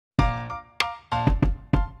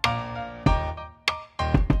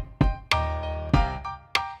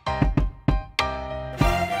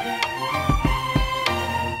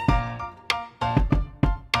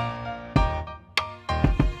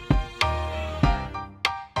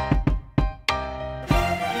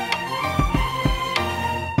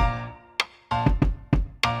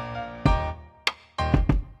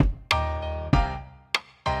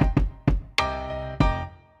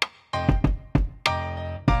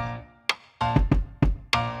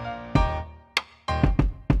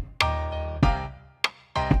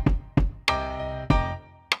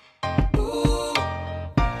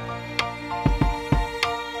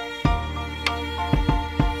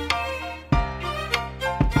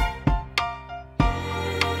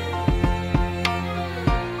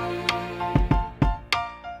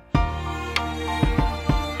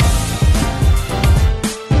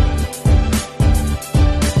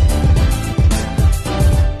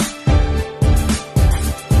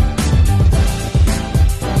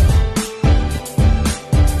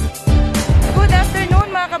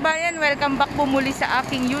back po muli sa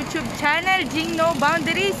aking YouTube channel, Jing No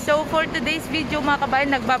Boundaries. So for today's video mga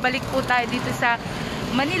kabayan, nagbabalik po tayo dito sa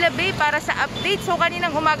Manila Bay para sa update. So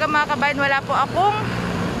kaninang umaga mga kabayan, wala po akong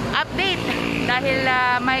update dahil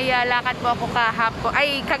may lakad po ako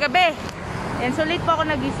kagabi. And so late po ako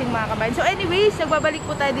nagising mga kabayan. So anyways, nagbabalik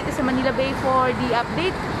po tayo dito sa Manila Bay for the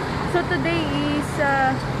update. So today is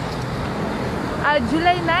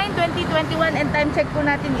July 9, 2021 and time check po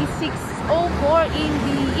natin is 6:04 in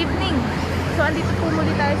the evening. So andito po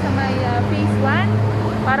muli tayo sa may phase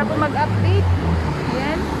 1 para po mag-update.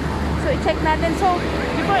 Ayan. So i-check natin. So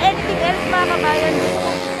before anything else mga kabayan, gusto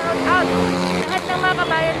ko shout out lahat ng mga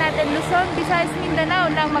kabayan natin Luzon, Visayas,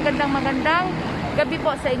 Mindanao ng magandang gabi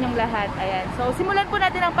po sa inyong lahat. Ayan. So simulan po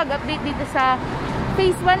natin ang pag-update dito sa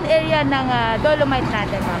phase 1 area ng Dolomite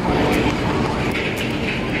natin mga kabayan.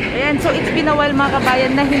 Ayan, so it's been a while mga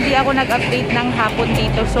kabayan na hindi ako nag-update ng hapon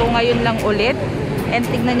dito. So ngayon lang ulit. And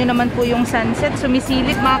tignan nyo naman po yung sunset.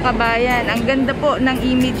 Sumisilip mga kabayan. Ang ganda po ng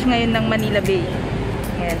image ngayon ng Manila Bay.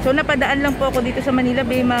 Ayan. So napadaan lang po ako dito sa Manila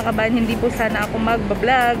Bay mga kabayan. Hindi po sana ako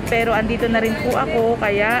magbablog. Pero andito na rin po ako.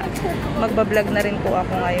 Kaya magbablog na rin po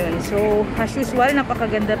ako ngayon. So as usual,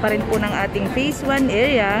 napakaganda pa rin po ng ating phase 1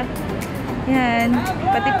 area. Yan,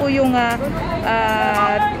 pati po yung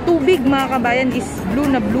tubig mga kabayan is blue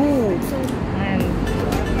na blue. Yan.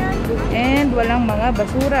 And walang mga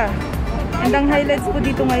basura. And ang highlights po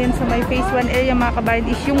dito ngayon sa may phase 1 area mga kabayan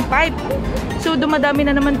is yung pipe. So dumadami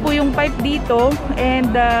na naman po yung pipe dito. And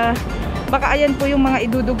baka ayan po yung mga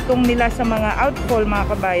idudugtong nila sa mga outfall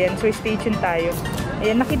mga kabayan. So stay tuned tayo.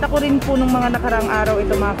 Ayan, nakita ko rin po nung mga nakarang araw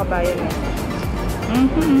ito mga kabayan.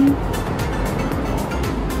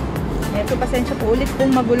 So pasensya po ulit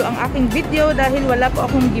kung magulo ang aking video dahil wala po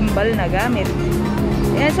akong gimbal na gamit.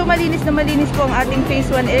 Ayan, so malinis na malinis po ang ating phase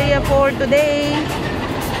 1 area for today.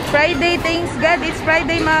 Friday, thanks God, it's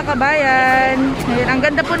Friday mga kabayan. Ayan, ang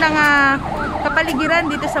ganda po ng kapaligiran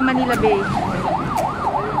dito sa Manila Bay.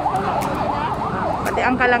 Pati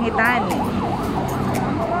ang kalangitan.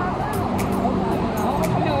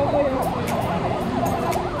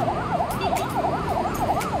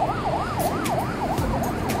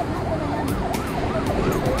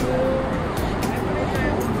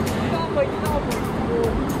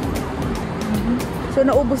 So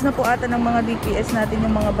naubos na po ata ng mga DPS natin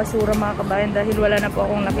yung mga basura mga kabayan dahil wala na po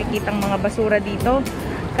akong nakikitang mga basura dito.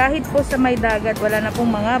 Kahit po sa may dagat wala na pong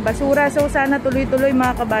mga basura. So sana tuloy-tuloy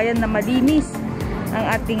mga kabayan na malinis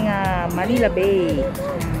ang ating Manila Bay.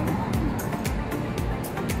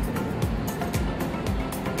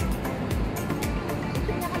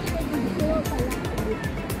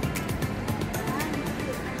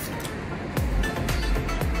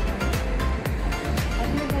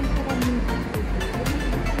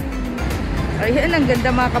 Ayan, ang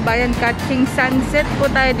ganda mga kabayan. Catching sunset po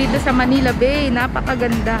tayo dito sa Manila Bay.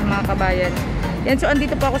 Napakaganda mga kabayan. Yan, so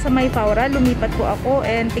andito po ako sa may Faura. Lumipat po ako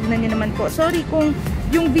and tignan nyo naman po. Sorry kung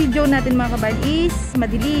yung video natin mga kabayan is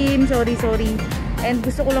madilim. Sorry. And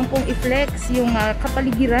gusto ko lang pong i-flex yung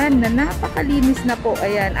kapaligiran na napakalinis na po.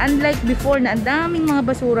 Ayan, unlike before na ang daming mga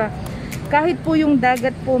basura. Kahit po yung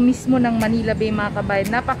dagat po mismo ng Manila Bay mga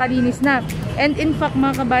kabayan, napakalinis na. And in fact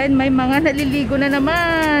mga kabayan, may mga naliligo na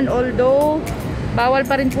naman. Although, bawal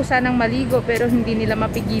pa rin po sanang maligo, pero hindi nila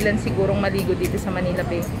mapigilan sigurong maligo dito sa Manila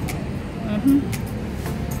Bay. Okay.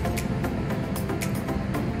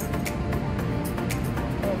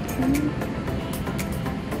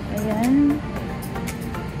 Ayan.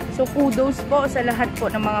 So kudos po sa lahat po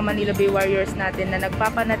ng mga Manila Bay Warriors natin na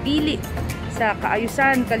nagpapanatili sa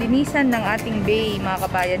kaayusan, kalinisan ng ating bay mga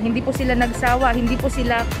kabayan. Hindi po sila nagsawa, hindi po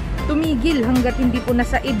sila tumigil hanggat hindi po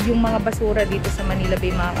nasaid yung mga basura dito sa Manila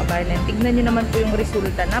Bay mga kabayan. And tignan nyo naman po yung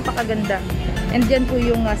resulta, napakaganda. And dyan po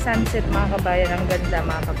yung sunset mga kabayan, ang ganda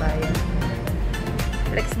mga kabayan.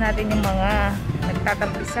 Flex natin yung mga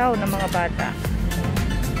nagtatampisaw na mga bata.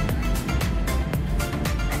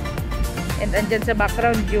 And andyan sa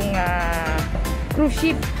background yung cruise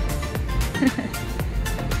ship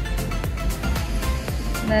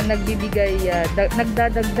na nagbibigay,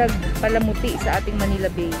 nagdadagdag palamuti sa ating Manila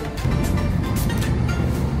Bay.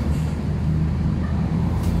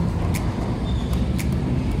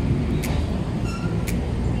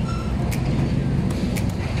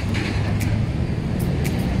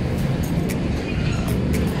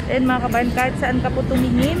 And mga kabayan, kahit saan ka po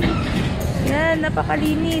tumingin, yan,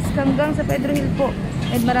 napakalinis hanggang sa Pedro Hill po.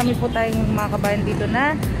 And marami po tayong mga kabayan dito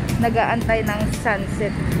na nag-aantay ng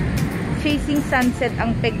sunset. Chasing sunset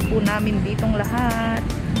ang peg po namin ditong lahat.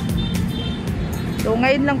 So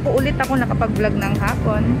ngayon lang po ulit ako nakapag-vlog ng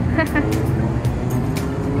hapon.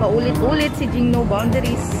 Paulit-ulit si Jing No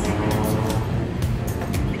Boundaries.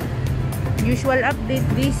 usual update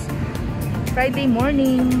this Friday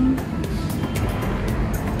morning.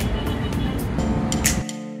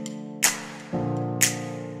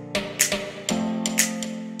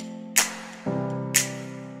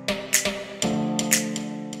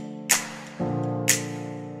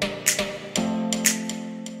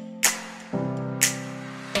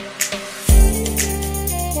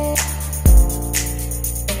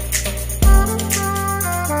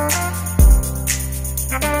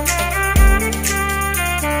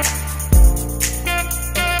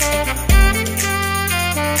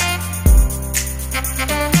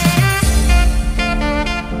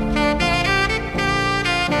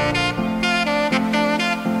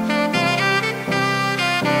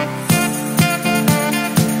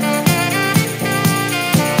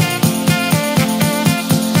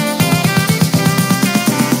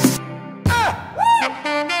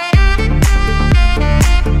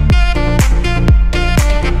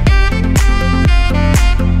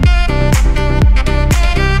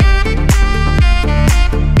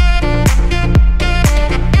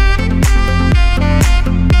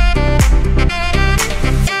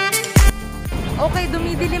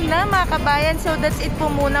 Kabayan, so that's it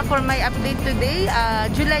po muna for my update today,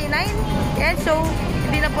 July 9. Yan, so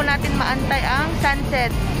hindi na po natin maantay ang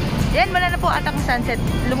sunset. Yan, wala na po atang sunset,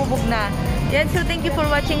 lumubog na. Yan, so thank you for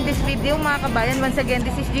watching this video mga kabayan. Once again,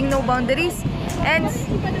 this is Jing No Boundaries, and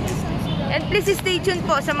please stay tuned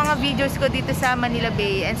po sa mga videos ko dito sa Manila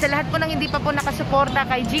Bay. And sa lahat po ng hindi pa po nakasuporta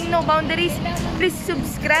kay Jing No Boundaries, please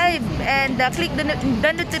subscribe and click the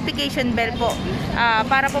notification bell po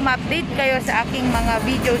para po ma-update kayo sa aking mga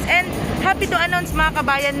videos. And happy to announce mga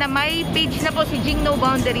kabayan na may page na po si Jing No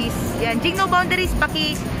Boundaries. Yan, Jing No Boundaries,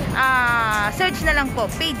 search na lang po,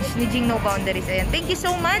 page ni Jing No Boundaries. Ayan, thank you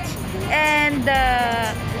so much. And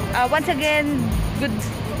once again, good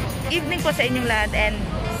evening po sa inyong lahat, and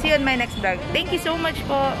see you on my next vlog. Thank you so much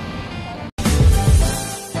po.